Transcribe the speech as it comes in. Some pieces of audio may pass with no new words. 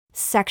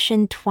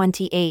Section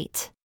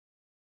 28.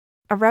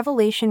 A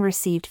revelation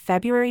received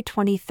February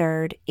 23,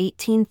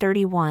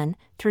 1831,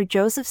 through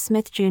Joseph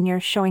Smith Jr.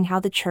 showing how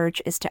the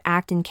church is to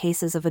act in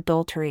cases of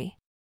adultery.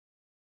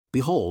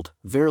 Behold,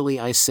 verily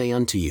I say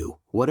unto you,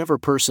 whatever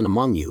person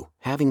among you,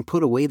 having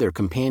put away their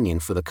companion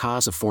for the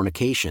cause of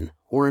fornication,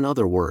 or in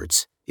other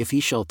words, if he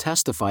shall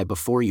testify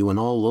before you in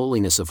all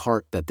lowliness of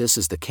heart that this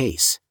is the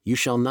case, you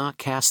shall not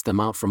cast them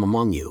out from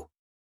among you.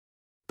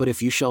 But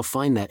if you shall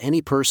find that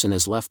any person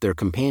has left their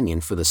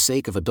companion for the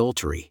sake of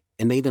adultery,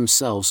 and they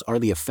themselves are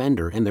the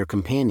offender and their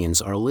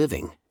companions are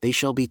living, they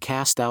shall be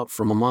cast out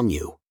from among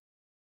you.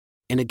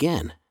 And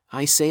again,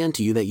 I say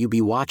unto you that you be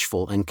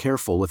watchful and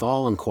careful with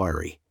all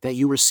inquiry, that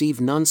you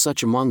receive none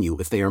such among you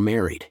if they are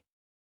married.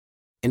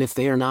 And if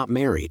they are not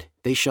married,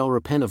 they shall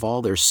repent of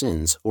all their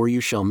sins, or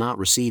you shall not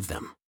receive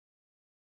them.